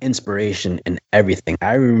find inspiration in everything.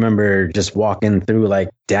 I remember just walking through like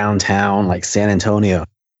downtown, like San Antonio.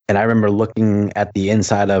 And I remember looking at the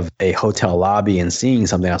inside of a hotel lobby and seeing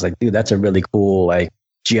something. I was like, dude, that's a really cool, like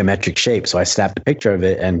geometric shape. So I snapped a picture of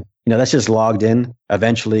it, and that's just logged in.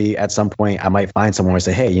 Eventually, at some point, I might find someone and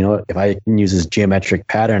say, hey, if I can use this geometric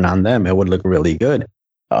pattern on them, it would look really good.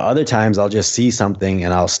 Other times, I'll just see something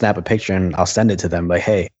and I'll snap a picture and I'll send it to them. Like,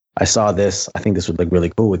 hey, I saw this. I think this would look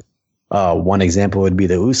really cool. One example would be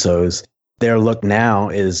the Usos. Their look now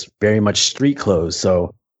is very much street clothes.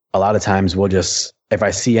 So a lot of times we'll just, if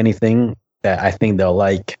I see anything that I think they'll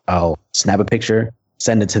like, I'll snap a picture,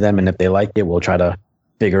 send it to them. And if they like it, we'll try to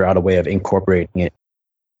figure out a way of incorporating it.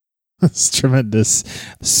 That's tremendous.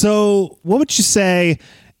 So what would you say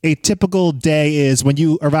a typical day is when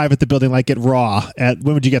you arrive at the building, like at Raw?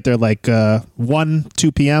 When would you get there? Like 1,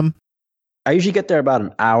 2 p.m.? I usually get there about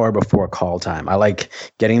an hour before call time. I like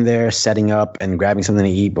getting there, setting up, and grabbing something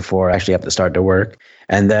to eat before I actually have to start to work.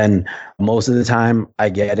 And then most of the time I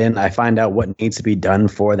get in, I find out what needs to be done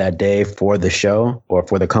for that day for the show or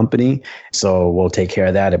for the company. So we'll take care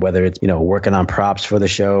of that, whether it's, working on props for the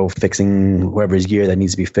show, fixing whoever's gear that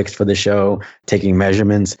needs to be fixed for the show, taking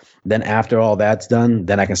measurements. Then after all that's done,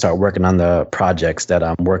 then I can start working on the projects that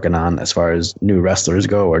I'm working on as far as new wrestlers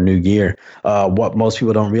go or new gear. What most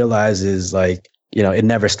people don't realize is like, it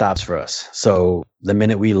never stops for us. So the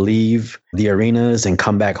minute we leave the arenas and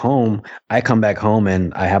come back home, I come back home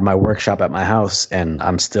and I have my workshop at my house and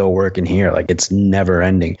I'm still working here. Like, it's never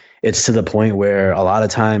ending. It's to the point where a lot of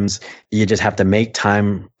times you just have to make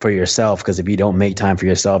time for yourself, because if you don't make time for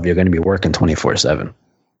yourself, you're going to be working 24/7.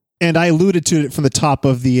 And I alluded to it from the top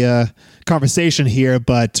of the conversation here,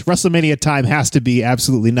 but WrestleMania time has to be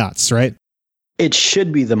absolutely nuts, right? It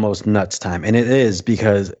should be the most nuts time. And it is,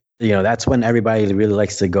 because that's when everybody really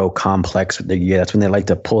likes to go complex with their gear. That's when they like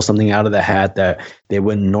to pull something out of the hat that they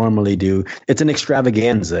wouldn't normally do. It's an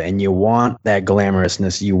extravaganza, and you want that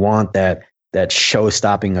glamorousness. You want that that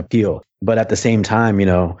show-stopping appeal. But at the same time, you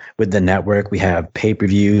know, with the network, we have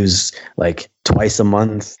pay-per-views like twice a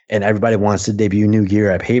month, and everybody wants to debut new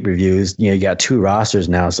gear at pay-per-views. You know, you got 2 rosters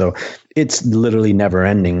now, so it's literally never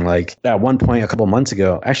ending. Like at one point a couple months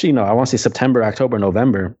ago, actually, no, I want to say September, October,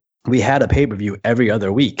 November, we had a pay-per-view every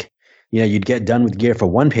other week. You know, you'd get done with gear for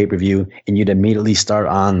one pay-per-view and you'd immediately start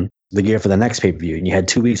on the gear for the next pay-per-view. And you had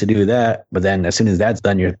 2 weeks to do that. But then as soon as that's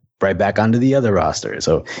done, you're right back onto the other roster.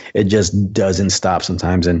 So it just doesn't stop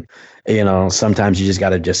sometimes. And, you know, sometimes you just got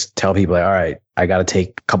to just tell people, like, all right, I got to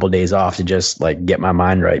take a couple of days off to just like get my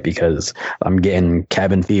mind right because I'm getting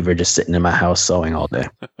cabin fever just sitting in my house sewing all day.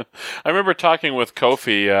 I remember talking with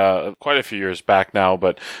Kofi quite a few years back now,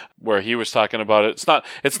 but where he was talking about it.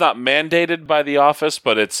 It's not mandated by the office,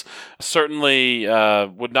 but it's certainly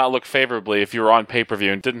would not look favorably if you were on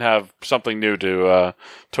pay-per-view and didn't have something new to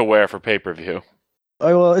wear for pay-per-view.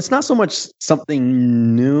 Well, it's not so much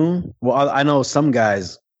something new. Well, I know some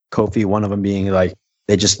guys, Kofi, one of them being like,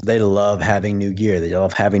 they love having new gear. They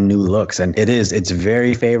love having new looks. And it's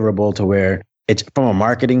very favorable to where it's from a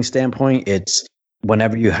marketing standpoint. It's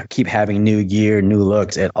whenever you keep having new gear, new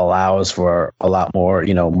looks, it allows for a lot more,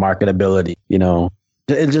 you know, marketability, you know,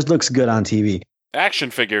 it just looks good on TV. Action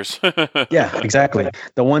figures. Yeah, exactly.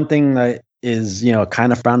 The one thing that is, you know,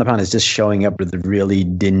 kind of frowned upon is just showing up with really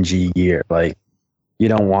dingy gear. Like, you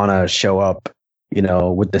don't want to show up, you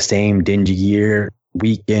know, with the same dingy gear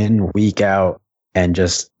week in, week out, and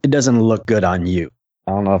just it doesn't look good on you.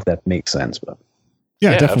 I don't know if that makes sense, but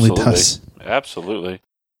yeah, it definitely absolutely. does. Absolutely.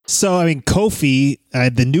 So, I mean, Kofi,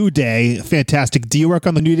 the New Day, fantastic. Do you work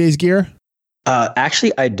on the New Day's gear?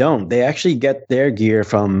 Actually, I don't. They actually get their gear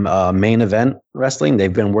from Main Event Wrestling.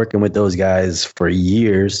 They've been working with those guys for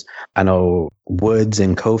years. I know Woods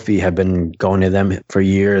and Kofi have been going to them for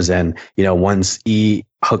years. And, you know, once he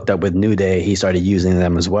hooked up with New Day, he started using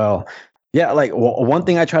them as well. Yeah, like one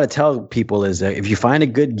thing I try to tell people is that if you find a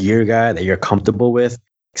good gear guy that you're comfortable with,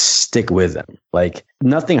 stick with them. Like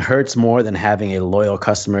nothing hurts more than having a loyal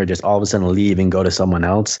customer just all of a sudden leave and go to someone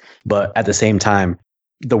else. But at the same time,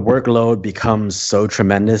 the workload becomes so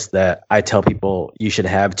tremendous that I tell people you should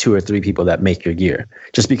have 2 or 3 people that make your gear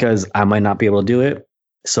just because I might not be able to do it.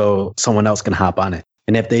 So someone else can hop on it.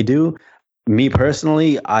 And if they do, me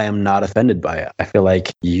personally, I am not offended by it. I feel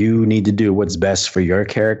like you need to do what's best for your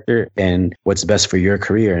character and what's best for your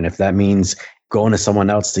career. And if that means going to someone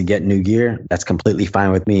else to get new gear, that's completely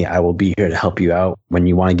fine with me. I will be here to help you out when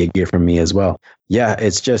you want to get gear from me as well. Yeah,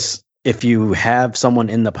 it's just if you have someone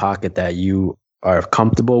in the pocket that you are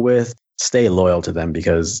comfortable with, stay loyal to them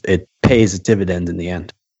because it pays dividends in the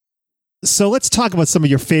end. So let's talk about some of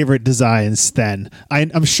your favorite designs then.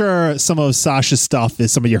 I'm sure some of Sasha's stuff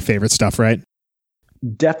is some of your favorite stuff, right?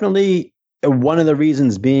 Definitely. One of the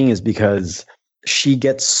reasons being is because she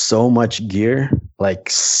gets so much gear,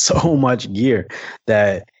 like so much gear,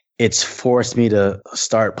 that it's forced me to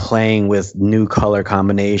start playing with new color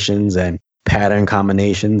combinations and pattern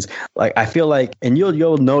combinations. Like I feel like, and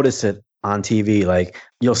you'll notice it on TV, like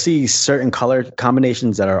you'll see certain color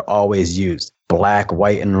combinations that are always used. Black,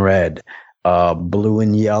 white, and red, blue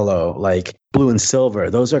and yellow, like blue and silver.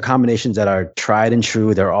 Those are combinations that are tried and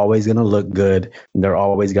true. They're always going to look good. They're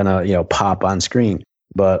always going to, you know, pop on screen.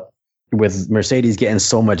 But with Mercedes getting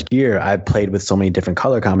so much gear, I've played with so many different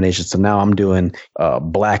color combinations. So now I'm doing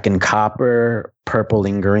black and copper, purple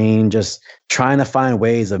and green, just trying to find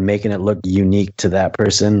ways of making it look unique to that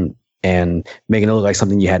person and making it look like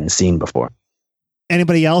something you hadn't seen before.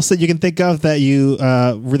 Anybody else that you can think of that you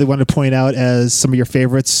really want to point out as some of your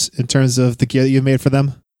favorites in terms of the gear that you've made for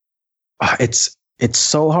them? It's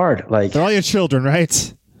so hard. Like they're all your children,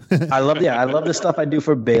 right? I love the stuff I do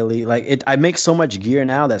for Bailey. Like I make so much gear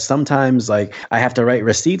now that sometimes like I have to write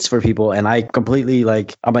receipts for people and I completely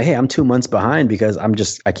I'm like, hey, I'm 2 months behind because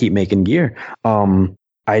I keep making gear.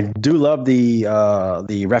 I do love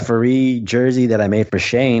the referee jersey that I made for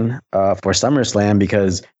Shane for SummerSlam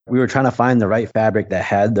because we were trying to find the right fabric that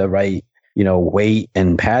had the right, you know, weight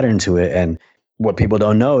and pattern to it. And what people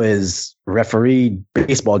don't know is referee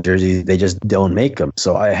baseball jerseys, they just don't make them.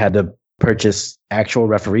 So I had to purchase actual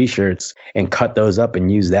referee shirts and cut those up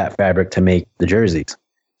and use that fabric to make the jerseys.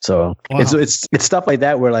 So wow. It's stuff like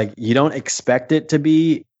that where like you don't expect it to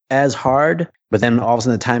be as hard, but then all of a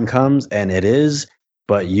sudden the time comes and it is,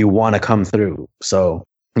 but you want to come through. So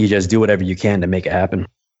you just do whatever you can to make it happen.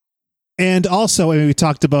 And also, I mean, we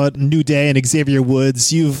talked about New Day and Xavier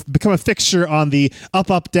Woods. You've become a fixture on the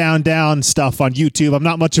up, down, down stuff on YouTube. I'm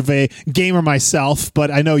not much of a gamer myself,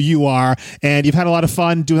 but I know you are. And you've had a lot of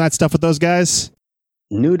fun doing that stuff with those guys?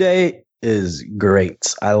 New Day is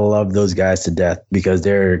great. I love those guys to death because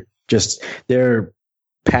they're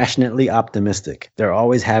passionately optimistic. They're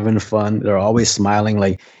always having fun. They're always smiling.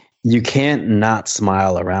 Like, you can't not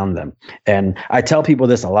smile around them. And I tell people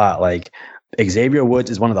this a lot. Like, Xavier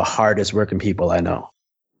Woods is one of the hardest working people I know.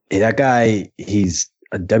 That guy, he's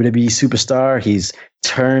a WWE superstar. He's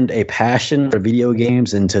turned a passion for video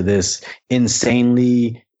games into this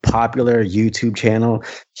insanely popular YouTube channel.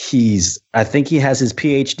 I think he has his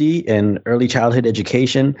PhD in early childhood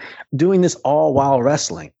education, doing this all while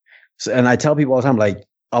wrestling. So, and I tell people all the time, like,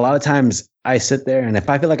 a lot of times I sit there and if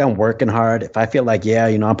I feel like I'm working hard, if I feel like, yeah,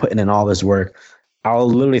 I'm putting in all this work, I'll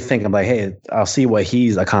literally think, I'm like, hey, I'll see what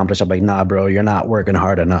he's accomplished. I'm like, nah, bro, you're not working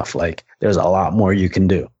hard enough. Like, there's a lot more you can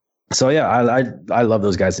do. So yeah, I love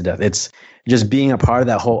those guys to death. It's just being a part of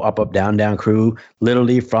that whole up, down, down crew,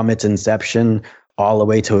 literally from its inception all the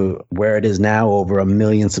way to where it is now, over 1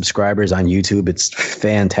 million subscribers on YouTube. It's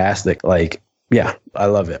fantastic. Like, yeah, I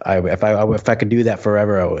love it. If I could do that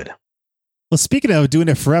forever, I would. Well, speaking of doing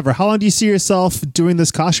it forever, how long do you see yourself doing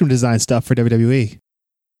this costume design stuff for WWE?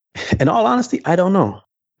 In all honesty, I don't know.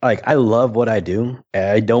 Like, I love what I do.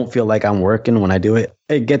 I don't feel like I'm working when I do it.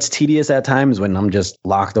 It gets tedious at times when I'm just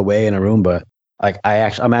locked away in a room, but like,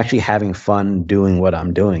 I'm actually having fun doing what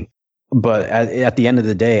I'm doing. But at the end of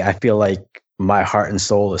the day, I feel like my heart and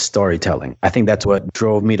soul is storytelling. I think that's what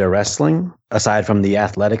drove me to wrestling. Aside from the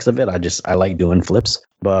athletics of it, I like doing flips.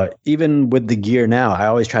 But even with the gear now, I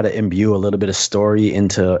always try to imbue a little bit of story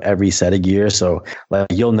into every set of gear. So like,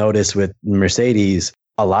 you'll notice with Mercedes,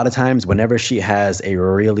 a lot of times whenever she has a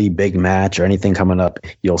really big match or anything coming up,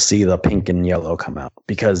 you'll see the pink and yellow come out,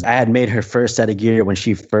 because I had made her first set of gear when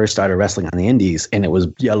she first started wrestling on the indies, and it was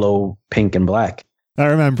yellow, pink, and black. I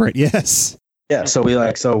remember it. Yes. Yeah. So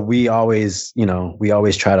we always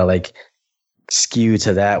try to like skew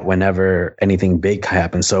to that whenever anything big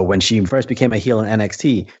happens. So when she first became a heel in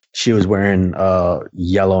NXT, she was wearing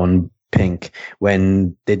yellow and pink.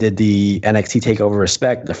 When they did the NXT TakeOver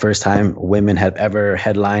Respect, the first time women have ever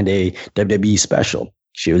headlined a WWE special,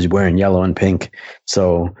 she was wearing yellow and pink.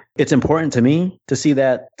 So it's important to me to see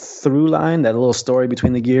that through line, that little story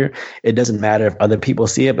between the gear. It doesn't matter if other people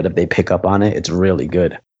see it, but if they pick up on it, it's really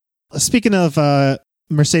good. Speaking of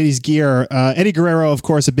Mercedes gear, Eddie Guerrero, of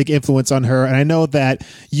course, a big influence on her. And I know that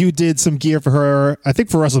you did some gear for her, I think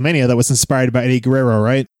for WrestleMania, that was inspired by Eddie Guerrero,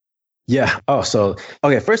 right? Yeah. Oh, so,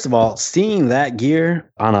 okay. First of all, seeing that gear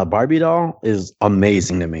on a Barbie doll is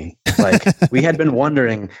amazing to me. Like, we had been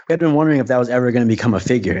wondering if that was ever going to become a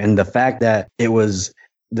figure. And the fact that it was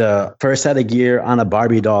the first set of gear on a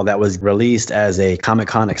Barbie doll that was released as a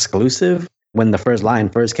Comic-Con exclusive when the first line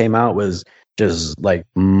first came out was just like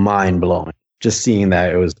mind blowing. Just seeing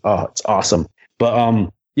that, it's awesome. But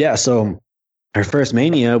yeah, so our first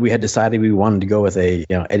Mania, we had decided we wanted to go with a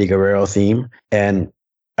Eddie Guerrero theme, and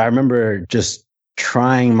I remember just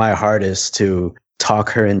trying my hardest to talk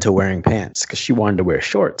her into wearing pants because she wanted to wear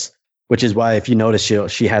shorts, which is why, if you notice,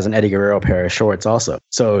 she has an Eddie Guerrero pair of shorts also.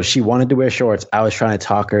 So she wanted to wear shorts. I was trying to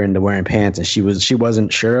talk her into wearing pants, and she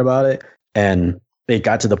wasn't sure about it. And it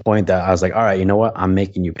got to the point that I was like, all right, you know what? I'm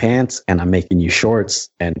making you pants and I'm making you shorts,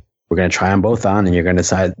 and we're going to try them both on, and you're going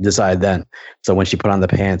to decide then. So when she put on the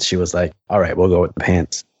pants, she was like, all right, we'll go with the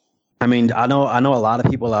pants. I mean, I know a lot of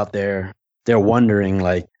people out there, they're wondering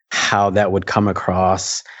like how that would come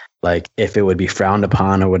across, like if it would be frowned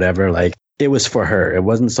upon or whatever. Like, it was for her. It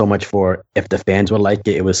wasn't so much for if the fans would like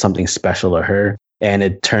it. It was something special to her. And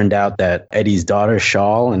it turned out that Eddie's daughter,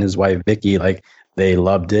 Shawl, and his wife, Vicky, like, they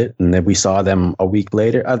loved it. And then we saw them a week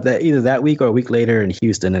later, either that week or a week later in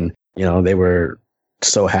Houston. And, they were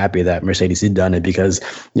so happy that Mercedes had done it because,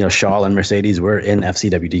 Shawl and Mercedes were in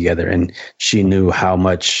FCW together, and she knew how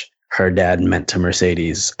much her dad meant to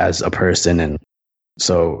Mercedes as a person. And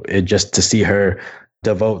so it just to see her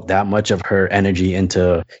devote that much of her energy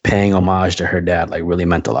into paying homage to her dad, like, really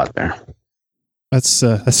meant a lot there. That's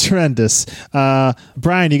tremendous.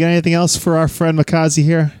 Brian, you got anything else for our friend Mikaze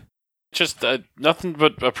here? Just nothing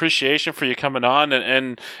but appreciation for you coming on,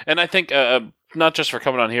 and I think not just for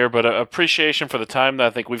coming on here, but appreciation for the time that I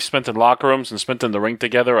think we've spent in locker rooms and spent in the ring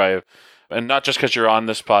together. And not just because you're on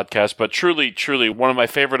this podcast, but truly, truly one of my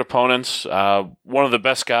favorite opponents, one of the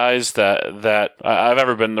best guys that I've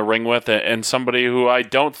ever been in the ring with, and somebody who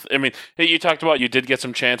you talked about, you did get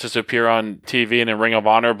some chances to appear on TV and in Ring of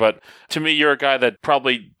Honor, but to me, you're a guy that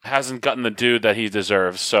probably hasn't gotten the due that he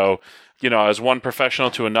deserves. So, as one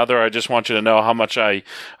professional to another, I just want you to know how much I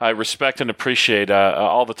respect and appreciate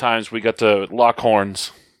all the times we got to lock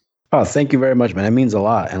horns. Oh, thank you very much, man. It means a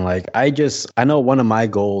lot. And like, I know one of my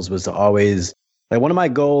goals was to always, like, one of my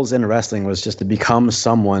goals in wrestling was just to become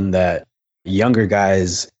someone that younger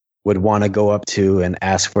guys would want to go up to and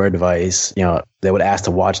ask for advice. They would ask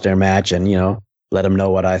to watch their match, and, let them know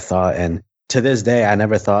what I thought. And to this day, I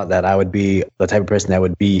never thought that I would be the type of person that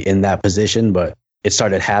would be in that position, but it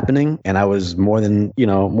started happening, and I was more than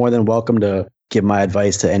welcome to give my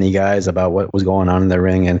advice to any guys about what was going on in the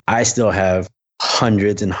ring. And I still have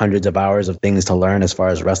hundreds and hundreds of hours of things to learn as far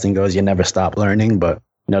as wrestling goes. You never stop learning, but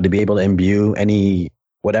to be able to imbue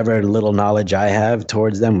whatever little knowledge I have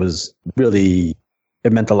towards them was really,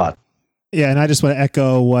 it meant a lot. Yeah, and I just want to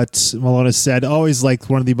echo what Malone said. Always like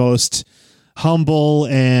one of the most humble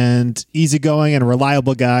and easygoing and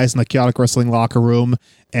reliable guys in the Chaotic Wrestling locker room.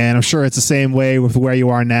 And I'm sure it's the same way with where you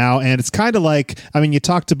are now. And it's kind of like, you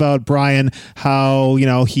talked about Brian, how,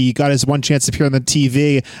 he got his one chance to appear on the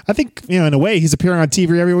TV. I think, in a way, he's appearing on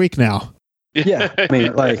TV every week now. Yeah. I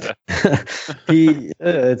mean, like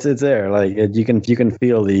it's there. Like you can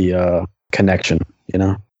feel the connection,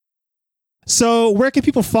 So where can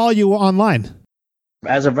people follow you online?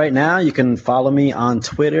 As of right now, you can follow me on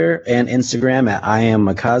Twitter and Instagram at I am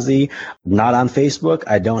Makazi. Not on Facebook.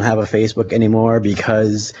 I don't have a Facebook anymore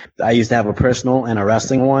because I used to have a personal and a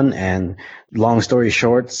wrestling one. And long story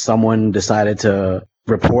short, someone decided to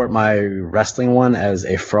report my wrestling one as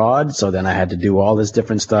a fraud. So then I had to do all this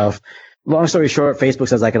different stuff. Long story short, Facebook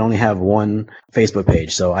says I can only have one Facebook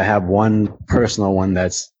page. So I have one personal one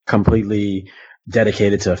that's completely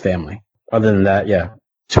dedicated to a family. Other than that, yeah,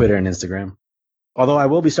 Twitter and Instagram. Although I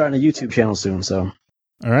will be starting a YouTube channel soon, so.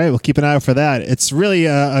 All right, we'll keep an eye out for that. It's really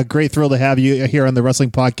a great thrill to have you here on the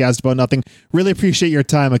Wrestling Podcast About Nothing. Really appreciate your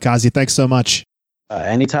time, Makazi. Thanks so much.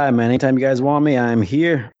 Anytime you guys want me, I'm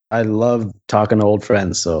here. I love talking to old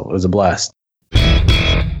friends, so it was a blast.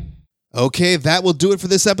 Okay, that will do it for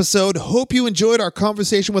this episode. Hope you enjoyed our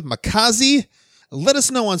conversation with Makazi. Let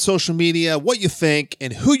us know on social media what you think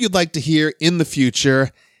and who you'd like to hear in the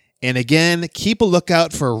future. And again, keep a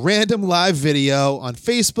lookout for a random live video on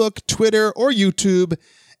Facebook, Twitter, or YouTube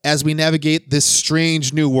as we navigate this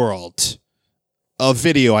strange new world. Of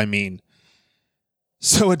video, I mean.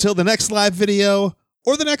 So until the next live video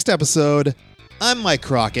or the next episode, I'm Mike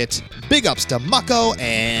Crockett. Big ups to Mako,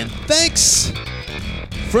 and thanks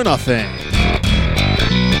for nothing.